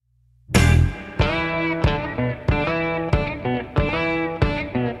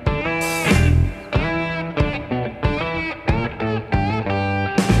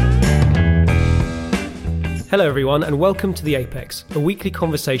Hello everyone and welcome to The Apex, a weekly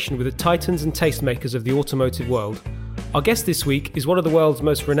conversation with the titans and tastemakers of the automotive world. Our guest this week is one of the world's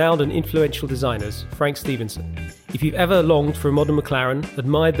most renowned and influential designers, Frank Stephenson. If you've ever longed for a modern McLaren,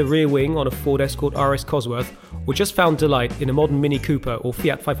 admired the rear wing on a Ford Escort RS Cosworth, or just found delight in a modern Mini Cooper or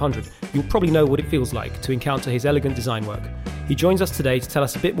Fiat 500, you'll probably know what it feels like to encounter his elegant design work. He joins us today to tell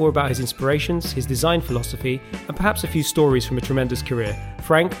us a bit more about his inspirations, his design philosophy, and perhaps a few stories from a tremendous career.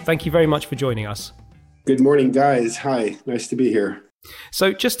 Frank, thank you very much for joining us. Good morning, guys. Hi, nice to be here.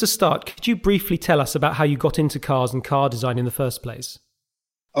 So just to start, could you briefly tell us about how you got into cars and car design in the first place?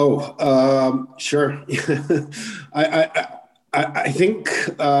 Sure. I think,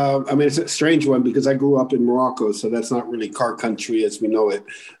 it's a strange one because I grew up in Morocco, so that's not really car country as we know it.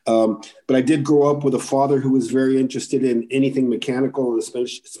 But I did grow up with a father who was very interested in anything mechanical, and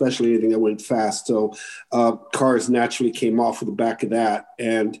especially anything that went fast. So cars naturally came off of the back of that.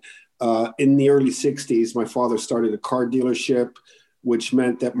 And in the early 60s, my father started a car dealership, which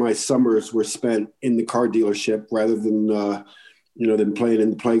meant that my summers were spent in the car dealership rather than playing in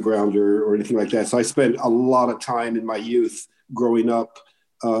the playground or anything like that. So I spent a lot of time in my youth growing up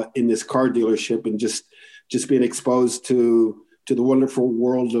in this car dealership and just being exposed to the wonderful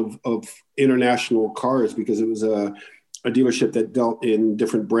world of international cars, because it was a dealership that dealt in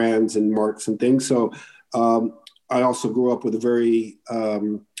different brands and marques and things. So I also grew up with a very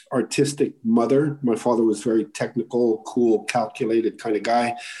artistic mother. My father was very technical, cool, calculated kind of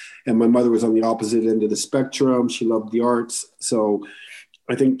guy. And my mother was on the opposite end of the spectrum. She loved the arts. So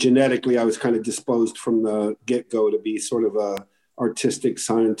I think genetically I was kind of disposed from the get-go to be sort of a artistic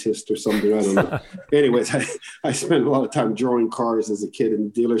scientist or something. I don't know. Anyways, I spent a lot of time drawing cars as a kid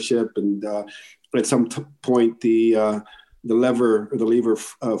in the dealership. And at some point the lever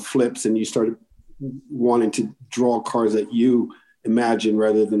flips and you started wanting to draw cars that you imagine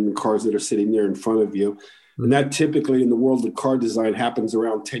rather than the cars that are sitting there in front of you. And that typically in the world of car design happens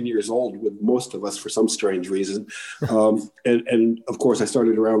around 10 years old with most of us for some strange reason. And of course I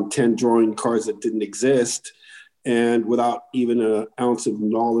started around 10 drawing cars that didn't exist, and without even an ounce of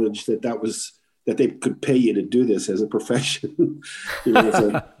knowledge that they could pay you to do this as a profession.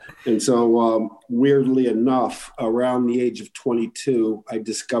 And so weirdly enough, around the age of 22, I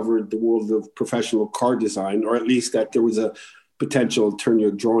discovered the world of professional car design, or at least that there was a potential to turn your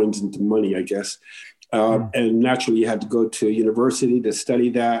drawings into money, I guess. And naturally, you had to go to university to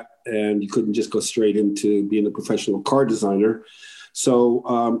study that, and you couldn't just go straight into being a professional car designer.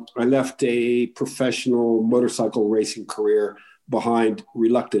 So I left a professional motorcycle racing career behind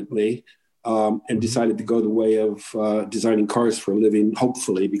reluctantly, and decided to go the way of designing cars for a living,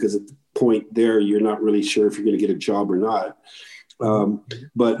 hopefully, because at the point there, you're not really sure if you're going to get a job or not.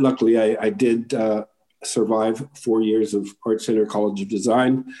 But luckily, I did survive 4 years of Art Center College of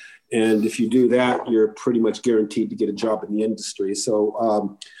Design. And if you do that, you're pretty much guaranteed to get a job in the industry.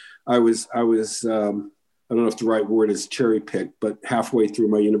 So I was I don't know if the right word is cherry picked, but halfway through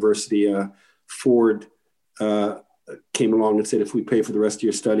my university, Ford came along and said, if we pay for the rest of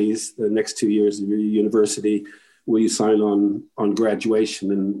your studies, the next 2 years of your university, will you sign on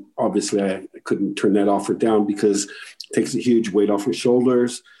graduation? And obviously I couldn't turn that offer down because it takes a huge weight off your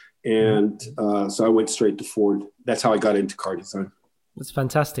shoulders. And so I went straight to Ford. That's how I got into car design. That's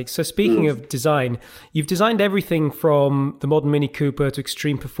fantastic. So speaking of design, you've designed everything from the modern Mini Cooper to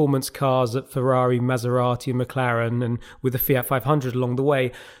extreme performance cars at Ferrari, Maserati and McLaren, and with the Fiat 500 along the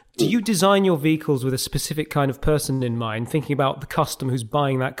way. Do you design your vehicles with a specific kind of person in mind, thinking about the customer who's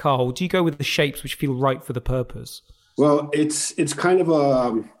buying that car, or do you go with the shapes which feel right for the purpose? Well, it's kind of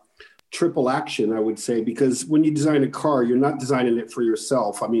a triple action, I would say, because when you design a car, you're not designing it for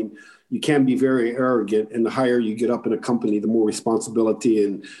yourself. I mean, you can be very arrogant, and the higher you get up in a company, the more responsibility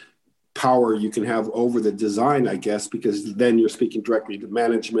and power you can have over the design, I guess, because then you're speaking directly to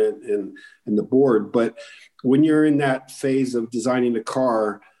management and the board. But when you're in that phase of designing a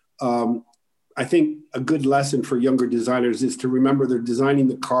car, I think a good lesson for younger designers is to remember they're designing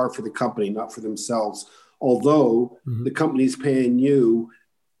the car for the company, not for themselves. Although the company's paying you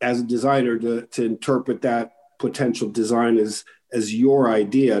as a designer to interpret that potential design as your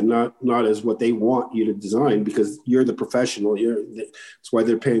idea, not as what they want you to design, because you're the professional. That's why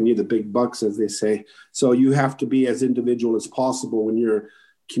they're paying you the big bucks, as they say. So you have to be as individual as possible when you're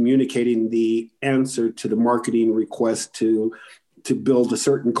communicating the answer to the marketing request to build a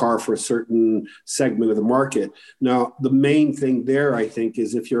certain car for a certain segment of the market. Now, the main thing there, I think,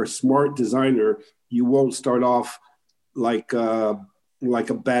 is if you're a smart designer, you won't start off like a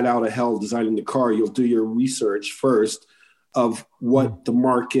bat out of hell designing the car. You'll do your research first of what the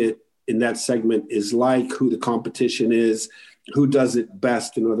market in that segment is like, who the competition is, who does it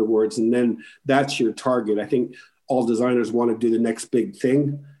best, in other words, and then that's your target. I think all designers want to do the next big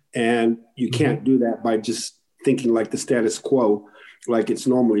thing, and you can't do that by just thinking like the status quo, like it's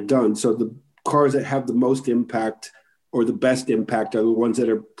normally done. So the cars that have the most impact or the best impact are the ones that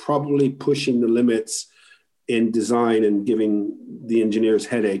are probably pushing the limits in design and giving the engineers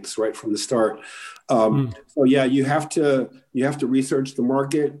headaches right from the start. So yeah, you have to research the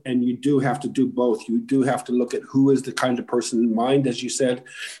market, and you do have to do both. You do have to look at who is the kind of person in mind, as you said,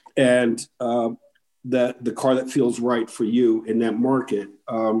 and the car that feels right for you in that market.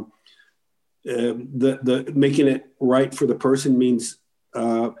 The making it right for the person means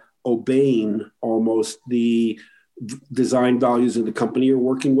obeying almost the design values of the company you're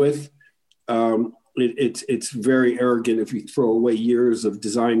working with. It's very arrogant if you throw away years of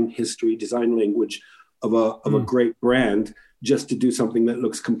design history, design language of a great brand just to do something that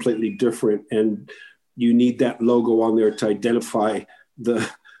looks completely different. And you need that logo on there to identify the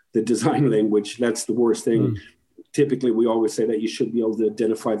design language. That's the worst thing. Typically, we always say that you should be able to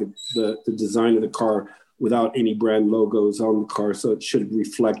identify the design of the car without any brand logos on the car. So it should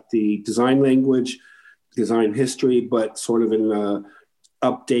reflect the design language, design history, but sort of in a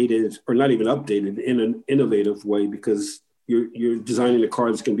updated, or not even updated, in an innovative way, because you're designing a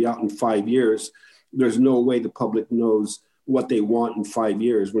car that's going to be out in 5 years. There's no way the public knows what they want in 5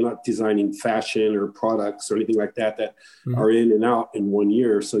 years. We're not designing fashion or products or anything like that are in and out in 1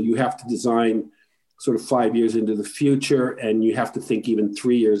 year. So you have to design sort of 5 years into the future, and you have to think even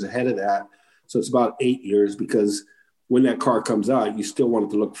 3 years ahead of that. So it's about 8 years, because when that car comes out, you still want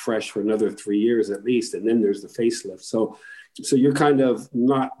it to look fresh for another 3 years at least. And then there's the facelift. So you're kind of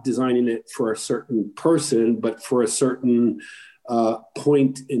not designing it for a certain person, but for a certain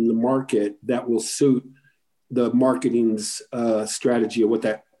point in the market that will suit the marketing's strategy of what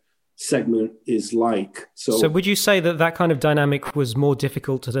that segment is like. So would you say that kind of dynamic was more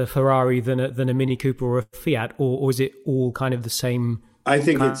difficult at a Ferrari than a Mini Cooper or a Fiat, or is it all kind of the same? I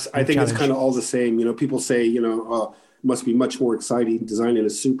think it's kind of all the same. You know, people say, it must be much more exciting designing a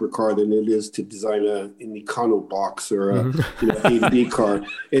supercar than it is to design an Econo box or a A to B car.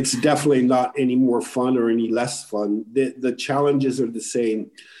 It's definitely not any more fun or any less fun. The challenges are the same.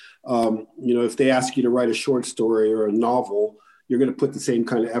 If they ask you to write a short story or a novel, you're going to put the same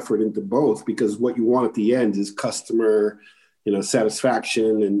kind of effort into both, because what you want at the end is customer,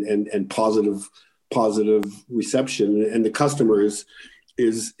 satisfaction and positive reception, and the customer is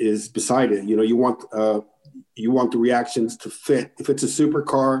beside it. You want the reactions to fit. If it's a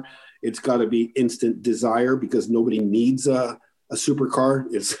supercar, it's got to be instant desire, because nobody needs a supercar.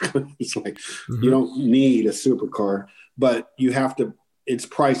 It's like you don't need a supercar, but you have to. It's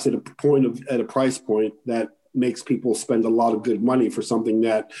priced at a price point that makes people spend a lot of good money for something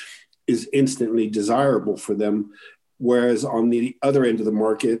that is instantly desirable for them. Whereas on the other end of the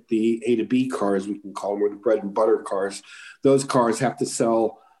market, the A to B cars, we can call them, or the bread and butter cars, those cars have to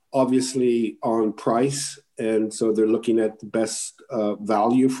sell obviously on price. And so they're looking at the best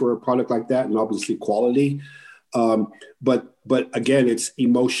value for a product like that, and obviously quality. But again, it's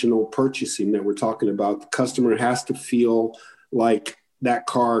emotional purchasing that we're talking about. The customer has to feel like that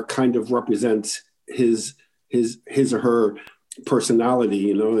car kind of represents his or her personality,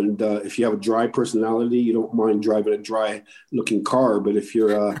 and if you have a dry personality, you don't mind driving a dry looking car. But if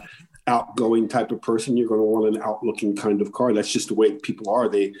you're a outgoing type of person, you're going to want an out looking kind of car. That's just the way people are.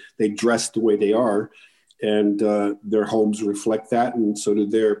 They dress the way they are, and their homes reflect that, and so do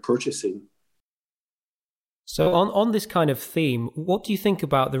their purchasing. So on this kind of theme, what do you think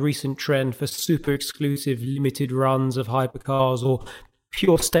about the recent trend for super exclusive limited runs of hypercars, or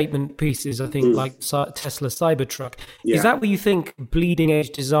pure statement pieces, I think, like Tesla Cybertruck? Yeah. Is that where you think bleeding edge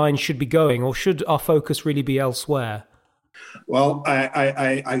design should be going, or should our focus really be elsewhere? Well,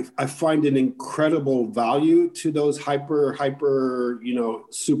 I find an incredible value to those hyper,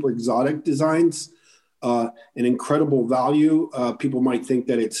 super exotic designs. An incredible value. People might think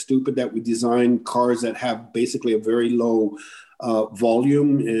that it's stupid that we design cars that have basically a very low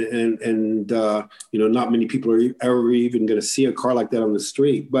volume, and not many people are ever even going to see a car like that on the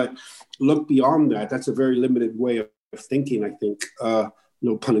street. But look beyond that. That's a very limited way of thinking, I think.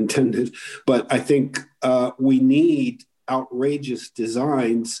 No pun intended. But I think we need outrageous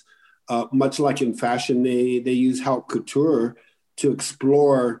designs, much like in fashion. They use haute couture to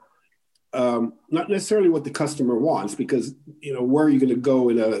explore not necessarily what the customer wants, because where are you going to go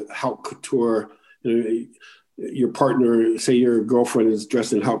in a haute couture? Your partner, say your girlfriend, is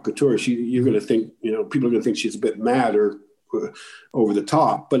dressed in haute couture. You're going to think, people are going to think she's a bit mad or over the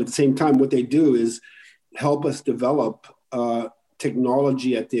top. But at the same time, what they do is help us develop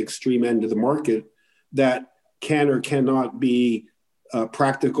technology at the extreme end of the market that can or cannot be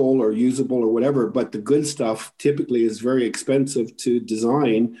practical or usable or whatever, but the good stuff typically is very expensive to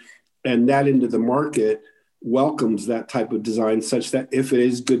design, and that into the market welcomes that type of design, such that if it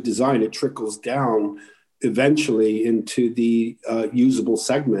is good design, it trickles down eventually into the usable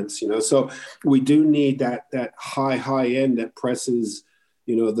segments. So we do need that high end that presses,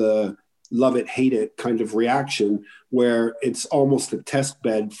 the love it, hate it kind of reaction, where it's almost a test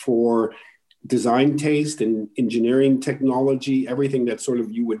bed for design taste and engineering technology, everything that sort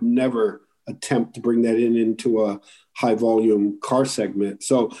of you would never attempt to bring that into a high volume car segment.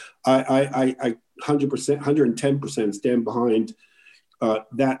 So I 100%, 110% stand behind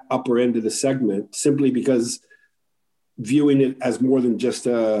that upper end of the segment, simply because viewing it as more than just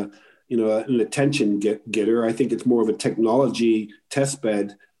an attention getter, I think it's more of a technology test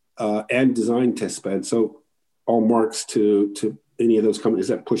bed and design test bed. So all marks to any of those companies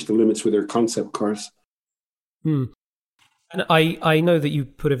that push the limits with their concept cars. And I know that you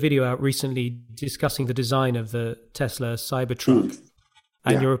put a video out recently discussing the design of the Tesla Cybertruck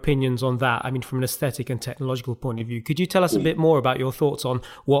and your opinions on that. I mean, from an aesthetic and technological point of view, could you tell us a bit more about your thoughts on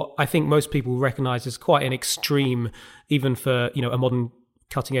what I think most people recognize as quite an extreme, even for, a modern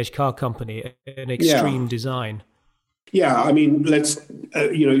cutting edge car company, an extreme design? Yeah, I mean, let's,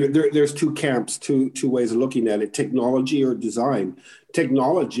 there's two camps, two ways of looking at it, technology or design.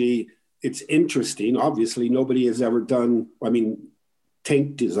 Technology, it's interesting. Obviously, nobody has ever done,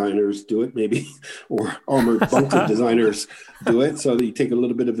 tank designers do it maybe, or armored bunker designers do it. So you take a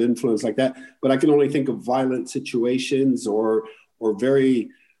little bit of influence like that. But I can only think of violent situations or very,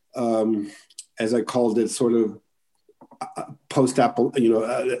 as I called it, sort of post-Apple,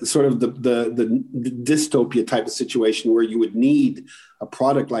 sort of the dystopia type of situation where you would need a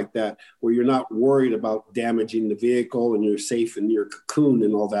product like that, where you're not worried about damaging the vehicle and you're safe in your cocoon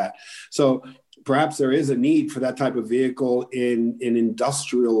and all that. So perhaps there is a need for that type of vehicle in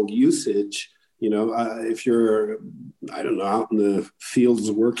industrial usage. If you're, I don't know, out in the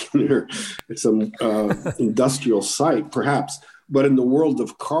fields working or at some industrial site, perhaps. But in the world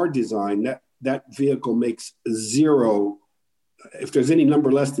of car design, that vehicle makes zero. If there's any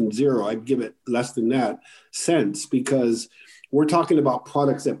number less than zero, I'd give it less than that sense, because we're talking about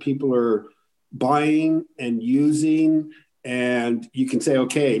products that people are buying and using. And you can say,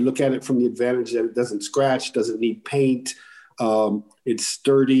 okay, look at it from the advantage that it doesn't scratch, doesn't need paint, it's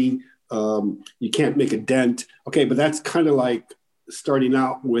sturdy, you can't make a dent. Okay, but that's kind of like starting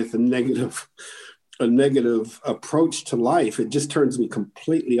out with a negative approach to life. It just turns me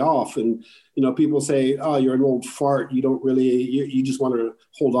completely off. And people say, oh, you're an old fart, you don't really, you just want to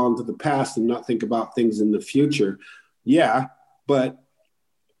hold on to the past and not think about things in the future. Yeah, but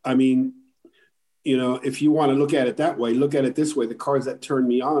I mean, if you want to look at it that way, look at it this way: the cars that turn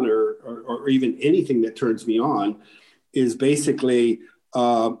me on, or even anything that turns me on, is basically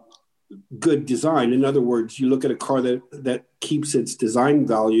good design. In other words, you look at a car that keeps its design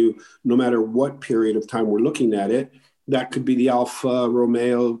value no matter what period of time we're looking at it. That could be the Alfa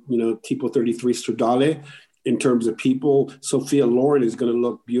Romeo, Tipo 33 Stradale. In terms of people, Sophia Loren is going to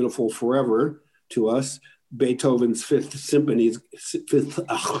look beautiful forever to us. Beethoven's Fifth Symphony,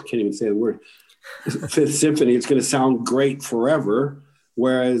 I can't even say the word. Fifth Symphony, it's going to sound great forever.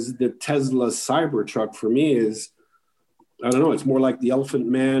 Whereas the Tesla Cybertruck for me is, I don't know, it's more like the Elephant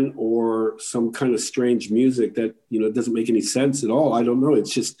Man or some kind of strange music that, doesn't make any sense at all. I don't know.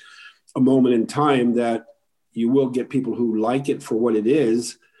 It's just a moment in time that you will get people who like it for what it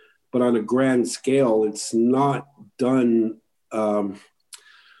is, but on a grand scale, it's not done.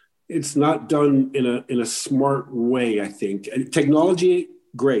 It's not done in a smart way, I think. Technology,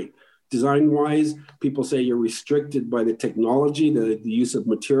 great. Design-wise, people say you're restricted by the technology, the use of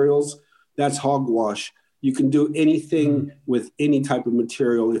materials. That's hogwash. You can do anything with any type of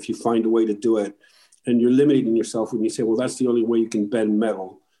material if you find a way to do it. And you're limiting yourself when you say, well, that's the only way you can bend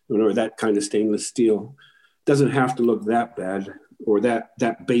metal, or that kind of stainless steel. It doesn't have to look that bad or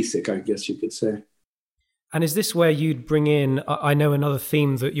that basic, I guess you could say. And is this where you'd bring in, I know another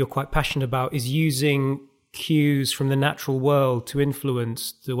theme that you're quite passionate about is using cues from the natural world to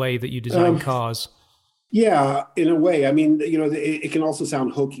influence the way that you design cars? Yeah, in a way. I mean, it can also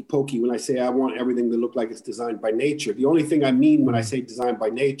sound hokey pokey when I say I want everything to look like it's designed by nature. The only thing I mean when I say designed by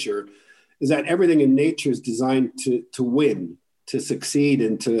nature is that everything in nature is designed to win, to succeed,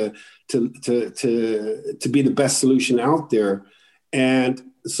 and to be the best solution out there. And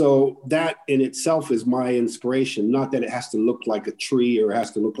so that in itself is my inspiration, not that it has to look like a tree or it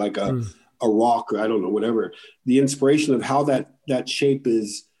has to look like a rock, or I don't know, whatever. The inspiration of how that shape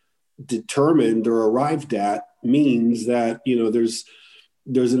is determined or arrived at means that,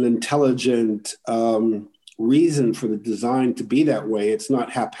 there's an intelligent reason for the design to be that way. It's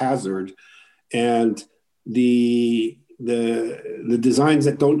not haphazard. And the designs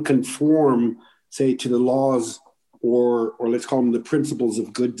that don't conform, say, to the laws or let's call them the principles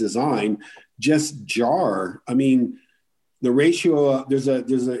of good design, just jar. I mean, the ratio, there's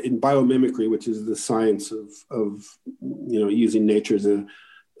a in biomimicry, which is the science of using nature as a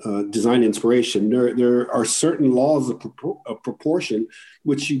design inspiration. There are certain laws of proportion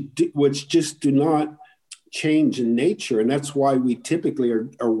which just do not change in nature, and that's why we typically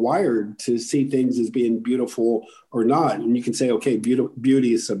are wired to see things as being beautiful or not. And you can say, okay,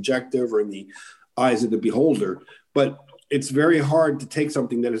 beauty is subjective or in the eyes of the beholder, but it's very hard to take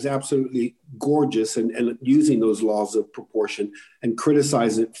something that is absolutely gorgeous and using those laws of proportion and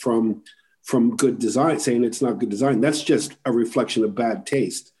criticize it from good design, saying it's not good design. That's just a reflection of bad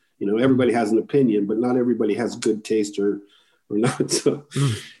taste. Everybody has an opinion, but not everybody has good taste or not. So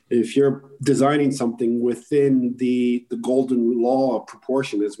if you're designing something within the golden law of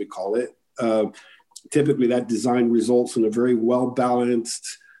proportion, as we call it, typically that design results in a very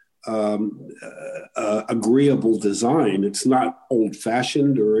well-balanced, agreeable design. It's not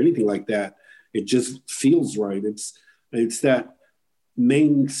old-fashioned or anything like that. It just feels right. It's that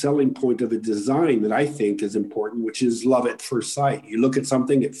main selling point of a design that I think is important, which is love at first sight. You look at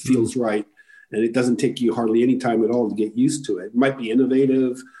something, it feels right, and it doesn't take you hardly any time at all to get used to it. It might be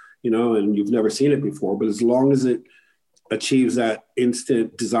innovative, and you've never seen it before, but as long as it achieves that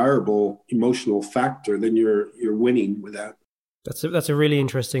instant desirable emotional factor, then you're winning with that. That's a really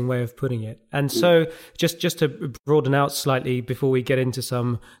interesting way of putting it. And so just to broaden out slightly before we get into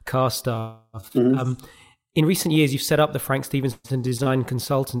some car stuff, in recent years, you've set up the Frank Stephenson Design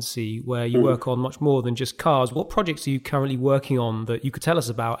Consultancy, where you work on much more than just cars. What projects are you currently working on that you could tell us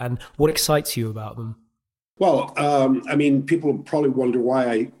about, and what excites you about them? Well, people probably wonder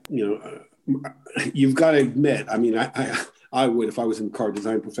why you've got to admit, I would, if I was in the car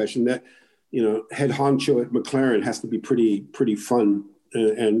design profession, that, head honcho at McLaren has to be pretty fun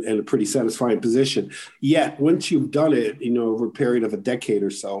and a pretty satisfying position. Yet, once you've done it, over a period of a decade or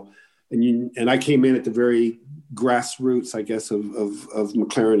so, and I came in at the very grassroots, I guess, of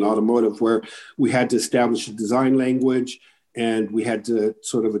McLaren Automotive, where we had to establish a design language and we had to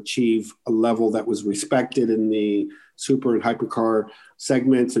sort of achieve a level that was respected in the super and hypercar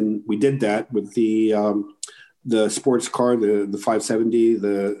segments. And we did that with the sports car, the 570,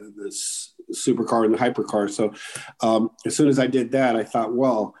 the supercar and the hypercar. So as soon as I did that, I thought,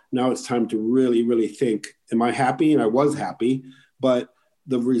 well, now it's time to really, really think, am I happy? And I was happy, but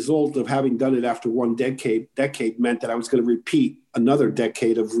the result of having done it after one decade meant that I was going to repeat another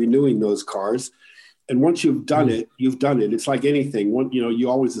decade of renewing those cars. And once you've done it, you've done it. It's like anything. You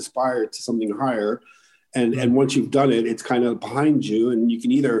always aspire to something higher. And once you've done it, it's kind of behind you. And you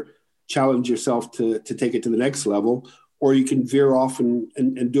can either challenge yourself to take it to the next level, or you can veer off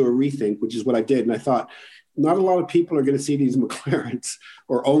and do a rethink, which is what I did. And I thought, not a lot of people are going to see these McLarens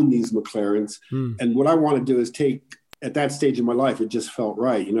or own these McLarens. And what I want to do is at that stage in my life, it just felt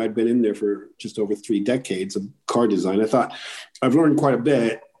right. I'd been in there for just over 3 decades of car design. I thought, I've learned quite a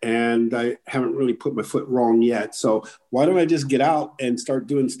bit and I haven't really put my foot wrong yet. So why don't I just get out and start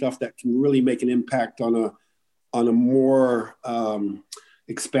doing stuff that can really make an impact on a more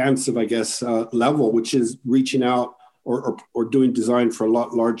expansive, I guess, level, which is reaching out or doing design for a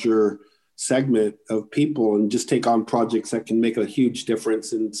lot larger segment of people and just take on projects that can make a huge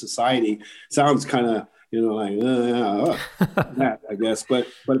difference in society. Sounds kind of, that, I guess. But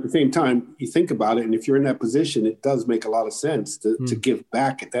at the same time, you think about it, and if you're in that position, it does make a lot of sense to give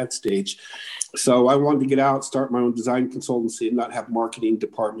back at that stage. So I wanted to get out, start my own design consultancy, and not have the marketing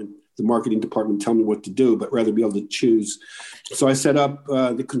department tell me what to do, but rather be able to choose. So I set up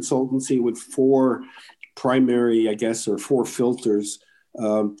the consultancy with 4 primary, I guess, or 4 filters,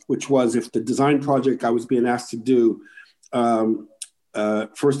 which was if the design project I was being asked to do,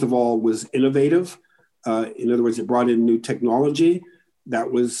 first of all, was innovative. In other words, it brought in new technology.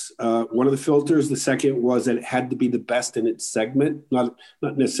 That was one of the filters. The second was that it had to be the best in its segment, not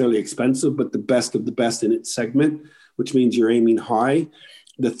necessarily expensive, but the best of the best in its segment, which means you're aiming high.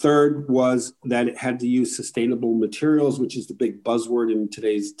 The third was that it had to use sustainable materials, which is the big buzzword in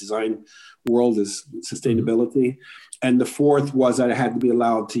today's design world, is sustainability. And the fourth was that it had to be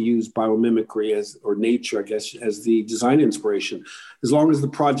allowed to use biomimicry or nature, I guess, as the design inspiration. As long as the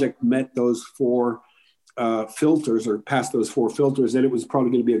project met those 4 filters or passed those 4 filters, then it was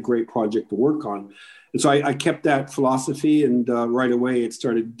probably going to be a great project to work on. And so I kept that philosophy, and right away it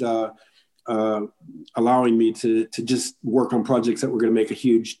started allowing me to just work on projects that were going to make a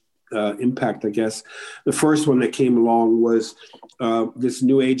huge impact, I guess. The first one that came along was this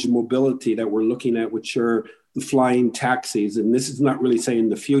new age of mobility that we're looking at, which are the flying taxis. And this is not really saying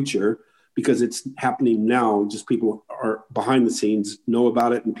the future, because it's happening now. Just people are behind the scenes know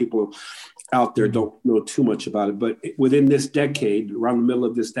about it, and people out there don't know too much about it. But within this decade, around the middle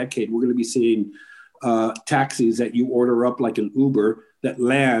of this decade, we're going to be seeing taxis that you order up like an Uber that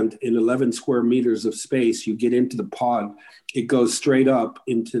land in 11 square meters of space. You get into the pod, it goes straight up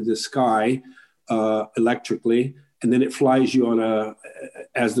into the sky electrically, and then it flies you on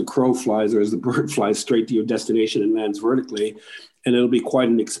as the crow flies, or as the bird flies, straight to your destination and lands vertically. And it'll be quite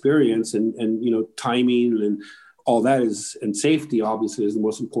an experience, and timing and all that and safety obviously is the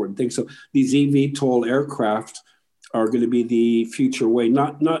most important thing. So these eVTOL aircraft are going to be the future way,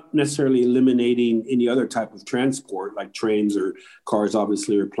 not necessarily eliminating any other type of transport like trains or cars,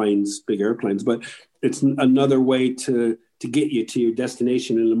 obviously, or planes, big airplanes, but it's another way to get you to your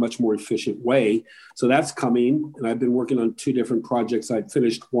destination in a much more efficient way. So that's coming. And I've been working on 2 different projects. I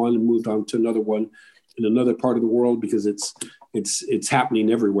finished one and moved on to another one in another part of the world, because it's happening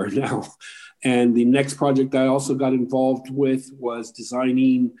everywhere now. And the next project I also got involved with was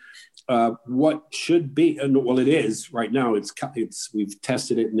designing what should be, and well, it is right now. We've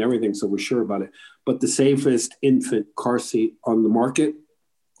tested it and everything, so we're sure about it. But the safest infant car seat on the market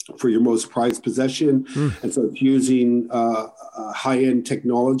for your most prized possession. And so it's using high-end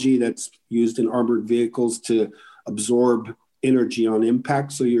technology that's used in armored vehicles to absorb energy on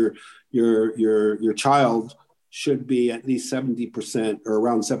impact. So your child should be at least 70% or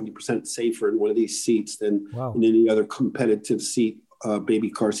around 70% safer in one of these seats than in any other competitive seat, baby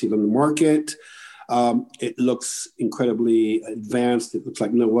car seat on the market. It looks incredibly advanced. It looks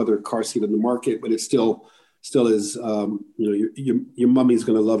like no other car seat on the market, but it still is, your mummy's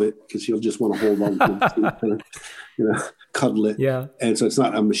going to love it, because she'll just want to hold on to it, cuddle it. Yeah. And so it's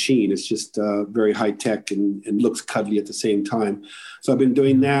not a machine. It's just very high tech and looks cuddly at the same time. So I've been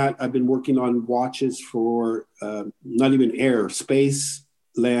doing that. I've been working on watches for not even air, space,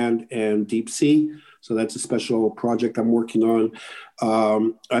 land, and deep sea. So that's a special project I'm working on.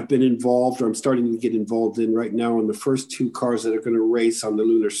 I've been involved, or I'm starting to get involved in right now, in the first 2 cars that are going to race on the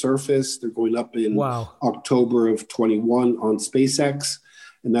lunar surface. They're going up in October of 21 on SpaceX.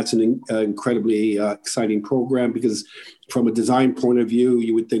 And that's an incredibly exciting program, because from a design point of view,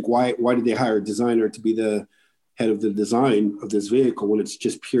 you would think, why did they hire a designer to be the head of the design of this vehicle when it's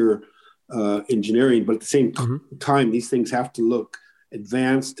just pure engineering? But at the same time, these things have to look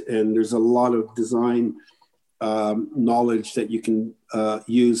advanced, and there's a lot of design knowledge that you can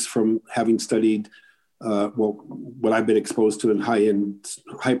use from having studied what I've been exposed to in high-end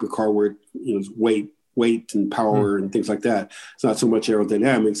hypercar, where it's weight and power and things like that. It's not so much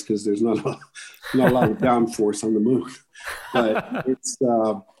aerodynamics, because there's not a lot of downforce on the moon, but it's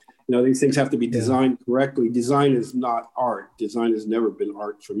these things have to be designed correctly. Design is not art. Design has never been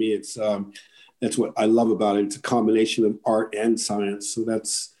art for me. It's that's what I love about it. It's a combination of art and science. So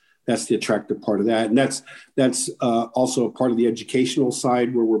that's the attractive part of that. And that's also a part of the educational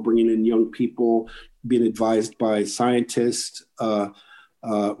side, where we're bringing in young people being advised by scientists,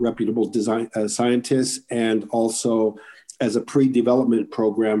 reputable design scientists, and also as a pre-development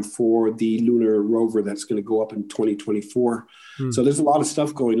program for the lunar rover that's going to go up in 2024. So there's a lot of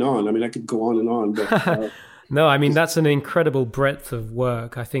stuff going on. I mean, I could go on and on, but no, I mean, that's an incredible breadth of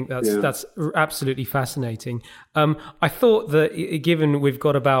work. I think that's absolutely fascinating. I thought that, given we've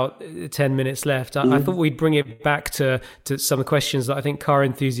got about 10 minutes left, I thought we'd bring it back to some of the questions that I think car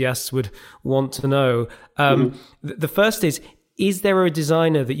enthusiasts would want to know. The first is there a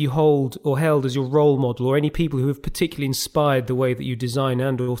designer that you hold or held as your role model, or any people who have particularly inspired the way that you design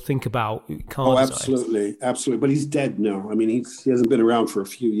and or think about car design? Absolutely. But he's dead now. I mean, he hasn't been around for a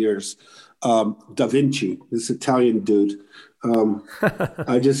few years. Da Vinci, this Italian dude.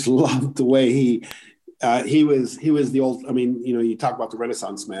 I just loved the way he was the old, I mean, you talk about the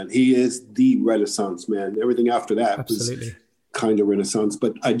Renaissance man. He is the Renaissance man. Everything after that was kind of Renaissance,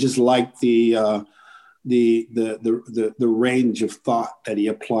 but I just liked the range of thought that he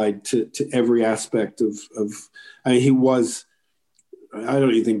applied to every aspect of I mean, he was, I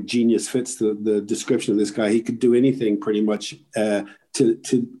don't even think genius fits the description of this guy. He could do anything pretty much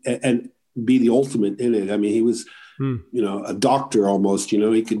and be the ultimate in it. I mean, he was, a doctor almost,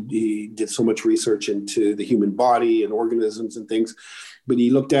 he did so much research into the human body and organisms and things, but he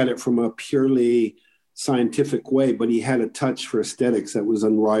looked at it from a purely scientific way, but he had a touch for aesthetics that was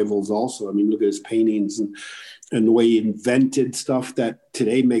unrivaled also. I mean, look at his paintings and the way he invented stuff that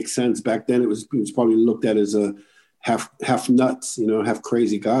today makes sense. Back then it was probably looked at as a half nuts, half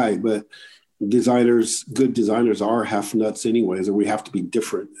crazy guy, but good designers are half nuts anyways, or we have to be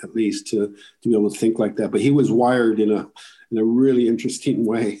different at least to be able to think like that. But he was wired in a really interesting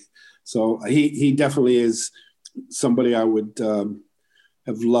way. So he definitely is somebody I would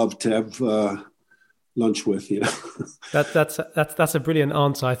have loved to have lunch with, That's a brilliant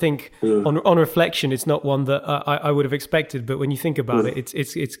answer. I think on reflection, it's not one that I would have expected, but when you think about it,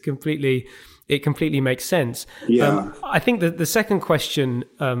 it completely makes sense. Yeah. I think that the second question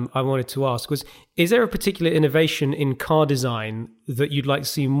I wanted to ask was, is there a particular innovation in car design that you'd like to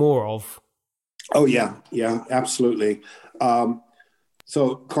see more of? Oh yeah, absolutely.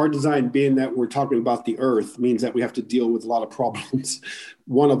 So car design, being that we're talking about the earth, means that we have to deal with a lot of problems.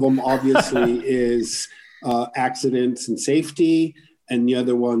 One of them obviously is accidents and safety, and the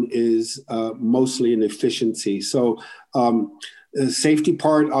other one is mostly in efficiency. So the safety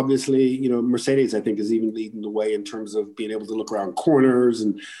part, obviously, Mercedes, I think, is even leading the way in terms of being able to look around corners,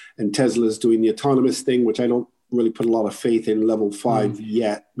 and Tesla's doing the autonomous thing, which I don't really put a lot of faith in level 5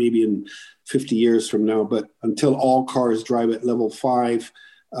 yet, maybe in 50 years from now. But until all cars drive at level 5,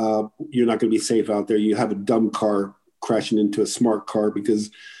 you're not going to be safe out there. You have a dumb car crashing into a smart car because,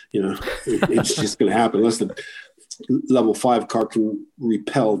 it's just going to happen. Unless the level 5 car can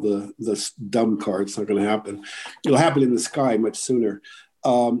repel the dumb car, it's not going to happen. It'll happen in the sky much sooner.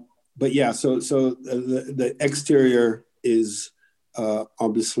 But yeah, so the exterior is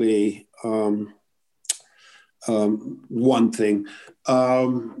obviously one thing.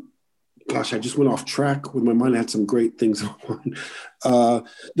 Gosh, I just went off track with my mind. I had some great things on.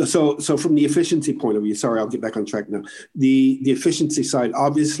 So from the efficiency point of view, sorry, I'll get back on track now. The efficiency side,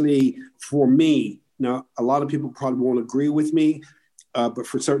 obviously, for me, now a lot of people probably won't agree with me, but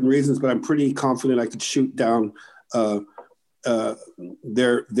for certain reasons. But I'm pretty confident I could shoot down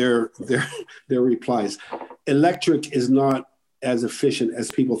their replies. Electric is not as efficient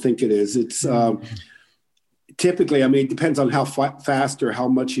as people think it is. It's typically, it depends on how fast or how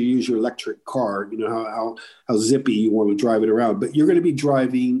much you use your electric car, how zippy you want to drive it around. But you're going to be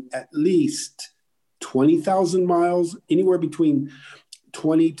driving at least 20,000 miles, anywhere between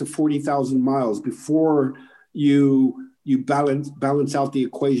 20 to 40,000 miles before you balance out the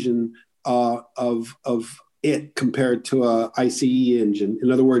equation of it compared to a ICE engine.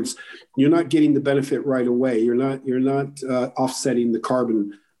 In other words, you're not getting the benefit right away. You're not offsetting the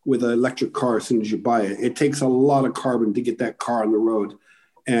carbon with an electric car as soon as you buy it. It takes a lot of carbon to get that car on the road.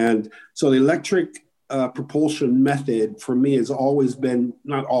 And so the electric propulsion method for me has always been,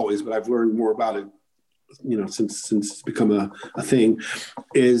 not always, but I've learned more about it, since it's become a thing,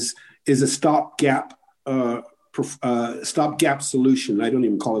 is a stopgap solution. I don't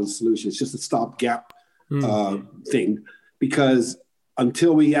even call it a solution. It's just a stopgap thing, because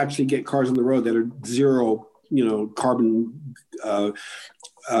until we actually get cars on the road that are zero, carbon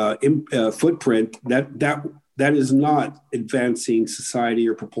footprint, that is not advancing society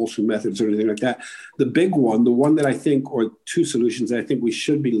or propulsion methods or anything like that. The big one, the one that I think, or two solutions that I think we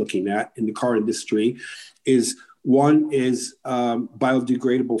should be looking at in the car industry, is one is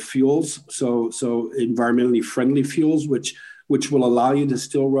biodegradable fuels, so environmentally friendly fuels, which will allow you to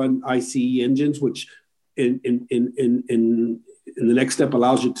still run ICE engines, which in the next step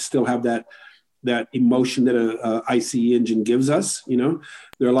allows you to still have that emotion that a ICE engine gives us. There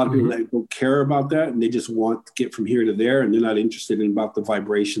are a lot of people that don't care about that, and they just want to get from here to there, and they're not interested in about the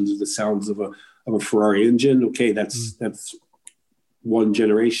vibrations or the sounds of a Ferrari engine. Okay, that's one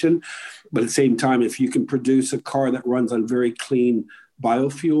generation. But at the same time, if you can produce a car that runs on very clean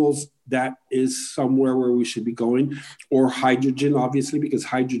biofuels, that is somewhere where we should be going. Or hydrogen, obviously, because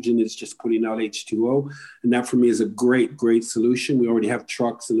hydrogen is just putting out H2O. And that for me is a great, great solution. We already have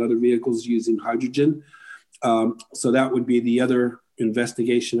trucks and other vehicles using hydrogen. So that would be the other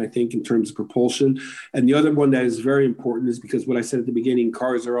investigation, I think, in terms of propulsion. And the other one that is very important is because what I said at the beginning,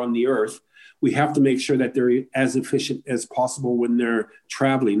 cars are on the earth. We have to make sure that they're as efficient as possible when they're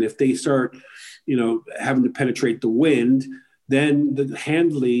traveling. If they start, having to penetrate the wind, then the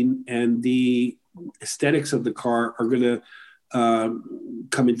handling and the aesthetics of the car are going to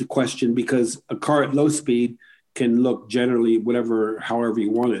come into question, because a car at low speed can look generally however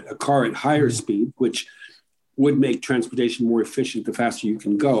you want it. A car at higher speed, which would make transportation more efficient the faster you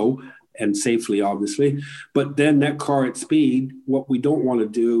can go, and safely, obviously. But then that car at speed, what we don't want to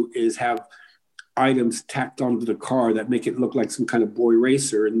do is have items tacked onto the car that make it look like some kind of boy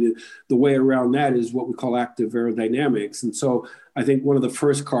racer. And the way around that is what we call active aerodynamics. And so I think one of the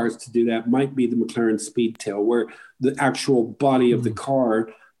first cars to do that might be the McLaren Speedtail, where the actual body of the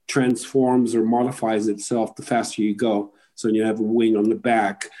car transforms or modifies itself the faster you go. So you have a wing on the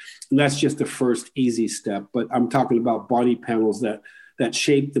back. And that's just the first easy step. But I'm talking about body panels that that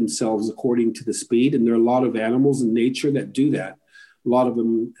shape themselves according to the speed. And there are a lot of animals in nature that do that. A lot of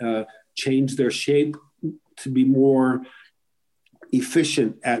them change their shape to be more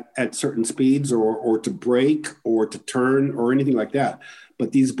efficient at certain speeds, or to brake or to turn or anything like that.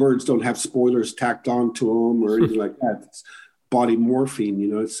 But these birds don't have spoilers tacked onto them or anything like that. It's body morphine, you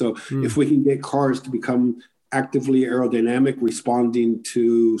know. So if we can get cars to become actively aerodynamic, responding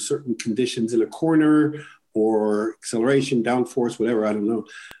to certain conditions in a corner or acceleration, downforce, whatever, I don't know,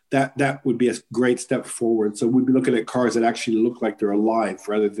 that would be a great step forward. So we'd be looking at cars that actually look like they're alive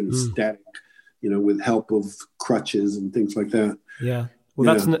rather than static, you know, with help of crutches and things like that. Yeah.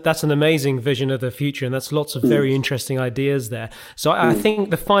 Well, that's an amazing vision of the future, and that's lots of very interesting ideas there. So I think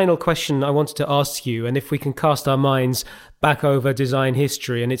the final question I wanted to ask you, and if we can cast our minds back over design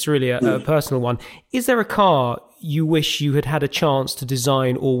history, and it's really a personal one, is there a car you wish you had had a chance to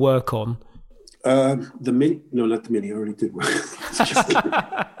design or work on? The Mini? No, not the Mini. I already did one.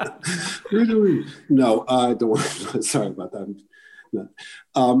 No, I don't want. Sorry about that. No.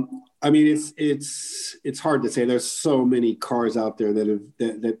 I mean, it's hard to say. There's so many cars out there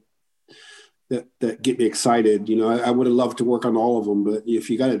that get me excited. You know, I would have loved to work on all of them, but if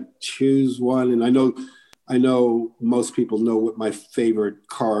you got to choose one, and I know most people know what my favorite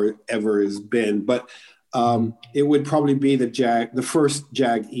car ever has been, but it would probably be the first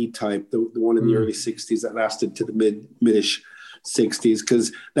Jag E-Type, the one in the early 60s that lasted to the mid-ish 60s,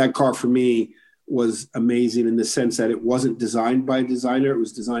 because that car for me was amazing in the sense that it wasn't designed by a designer. It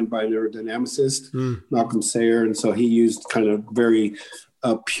was designed by an aerodynamicist, Malcolm Sayer. And so he used kind of very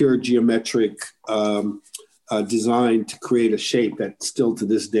pure geometric design to create a shape that still to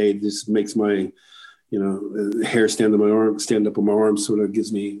this day just makes my, you know, hair stand up on my arm, sort of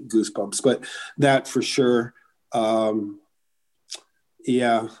gives me goosebumps. But that for sure. I did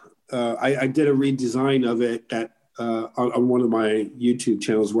a redesign of it on one of my YouTube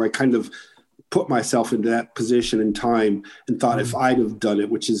channels where I kind of put myself into that position in time and thought if I'd have done it,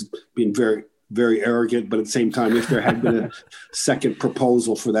 which is being very, very arrogant, but at the same time, if there had been a second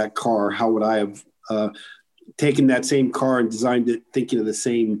proposal for that car, how would I have taken that same car and designed it thinking of the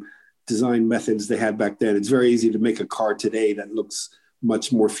same design methods they had back then? It's very easy to make a car today that looks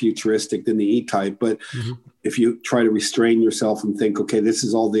much more futuristic than the E-Type. But if you try to restrain yourself and think, okay, this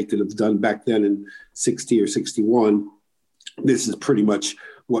is all they could have done back then in 60 or 61, this is pretty much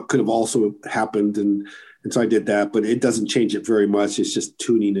what could have also happened. And so I did that, but it doesn't change it very much. It's just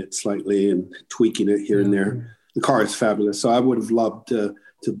tuning it slightly and tweaking it here and there. The car is fabulous. So I would have loved to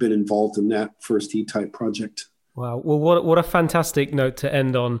have been involved in that first E-Type project. Wow. Well, what a fantastic note to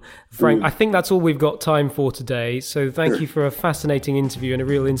end on. Frank, I think that's all we've got time for today. So thank you for a fascinating interview and a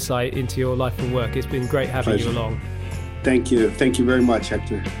real insight into your life and work. It's been great having you along. Thank you. Thank you very much,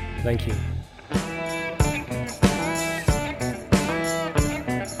 Hector. Thank you.